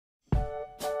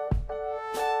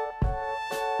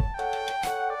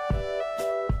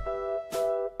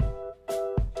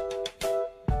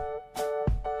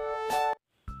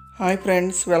Hi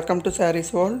friends, welcome to saris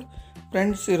world.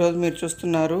 Friends, ఈరోజు మీరు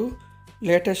చూస్తున్నారు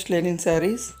లేటెస్ట్ లెనిన్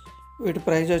శారీస్. వీటి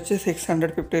ప్రైస్ వచ్చి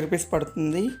 650 రూపీస్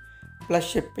పడుతుంది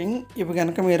ప్లస్ షిప్పింగ్. ఇవి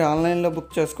కనుక మీరు ఆన్లైన్లో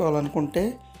బుక్ చేసుకోవాలనుకుంటే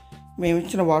మేము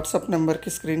ఇచ్చిన వాట్సాప్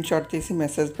నెంబర్కి స్క్రీన్ షాట్ తీసి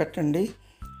మెసేజ్ పెట్టండి.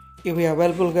 ఇవి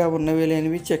అవైలబుల్గా ఉన్నవి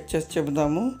లేనివి చెక్ చేసి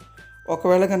చెబుదాము.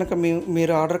 ఒకవేళ కనుక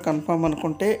మీరు ఆర్డర్ కన్ఫర్మ్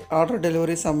అనుకుంటే ఆర్డర్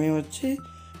డెలివరీ సమయం వచ్చి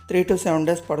 3 to 7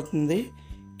 days పడుతుంది.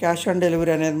 క్యాష్ ఆన్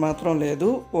డెలివరీ అనేది మాత్రం లేదు,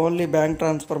 ఓన్లీ బ్యాంక్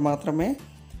ట్రాన్స్ఫర్ మాత్రమే.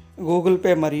 గూగుల్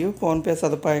పే మరియు ఫోన్పే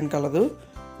సదుపాయం కలదు.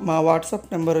 మా వాట్సాప్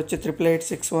నెంబర్ వచ్చి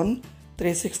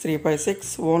 8861363356.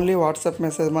 ఓన్లీ వాట్సాప్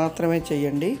మెసేజ్ మాత్రమే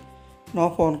చేయండి. నో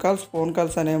ఫోన్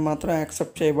కాల్స్ అనేవి మాత్రం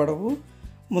యాక్సెప్ట్ చేయబడవు.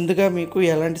 ముందుగా మీకు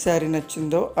ఎలాంటి శారీ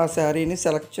నచ్చిందో ఆ శారీని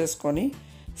సెలెక్ట్ చేసుకొని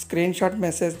స్క్రీన్ షాట్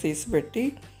మెసేజ్ తీసిపెట్టి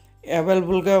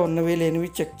అవైలబుల్గా ఉన్నవి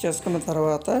లేనివి చెక్ చేసుకున్న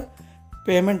తర్వాత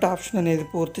పేమెంట్ ఆప్షన్ అనేది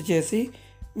పూర్తి చేసి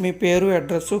మీ పేరు,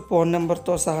 అడ్రస్సు, ఫోన్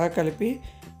నెంబర్తో సహా కలిపి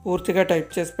పూర్తిగా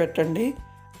టైప్ చేసి పెట్టండి.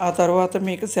 ఆ తర్వాత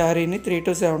మీకు శారీని 3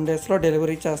 to 7 daysలో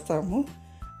డెలివరీ చేస్తాము.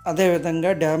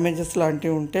 అదేవిధంగా డ్యామేజెస్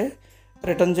లాంటివి ఉంటే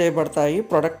రిటర్న్ చేయబడతాయి,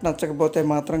 ప్రోడక్ట్ నచ్చకపోతే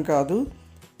మాత్రం కాదు.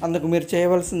 అందుకు మీరు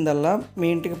చేయవలసిందల్లా మీ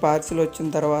ఇంటికి పార్సిల్ వచ్చిన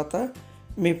తర్వాత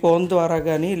మీ ఫోన్ ద్వారా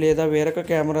కానీ లేదా వేరొక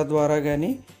కెమెరా ద్వారా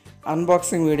కానీ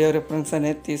అన్బాక్సింగ్ వీడియో రిఫరెన్స్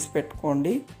అనేది తీసి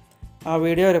పెట్టుకోండి. ఆ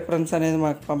వీడియో రిఫరెన్స్ అనేది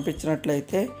మాకు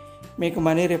పంపించినట్లయితే మీకు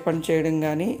మనీ రిఫండ్ చేయడం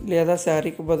కానీ లేదా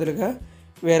శారీకి బదులుగా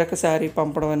వేరొక శారీ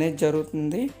పంపడం అనేది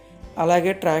జరుగుతుంది.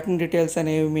 అలాగే ట్రాకింగ్ డీటెయిల్స్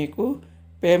అనేవి మీకు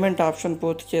పేమెంట్ ఆప్షన్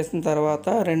పూర్తి చేసిన తర్వాత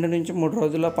 2 నుంచి 3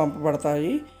 రోజుల్లో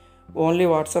పంపబడతాయి. ఓన్లీ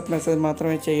వాట్సాప్ మెసేజ్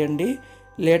మాత్రమే చేయండి.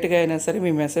 లేట్గా అయినా సరే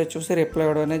మీ మెసేజ్ చూసి రిప్లై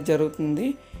ఇవ్వడం అనేది జరుగుతుంది.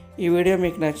 ఈ వీడియో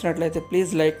మీకు నచ్చినట్లయితే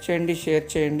ప్లీజ్ లైక్ చేయండి, షేర్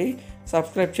చేయండి,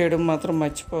 సబ్స్క్రైబ్ చేయడం మాత్రం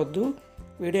మర్చిపోవద్దు.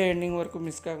 వీడియో ఎండింగ్ వరకు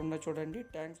మిస్ కాకుండా చూడండి.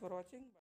 Thanks for watching.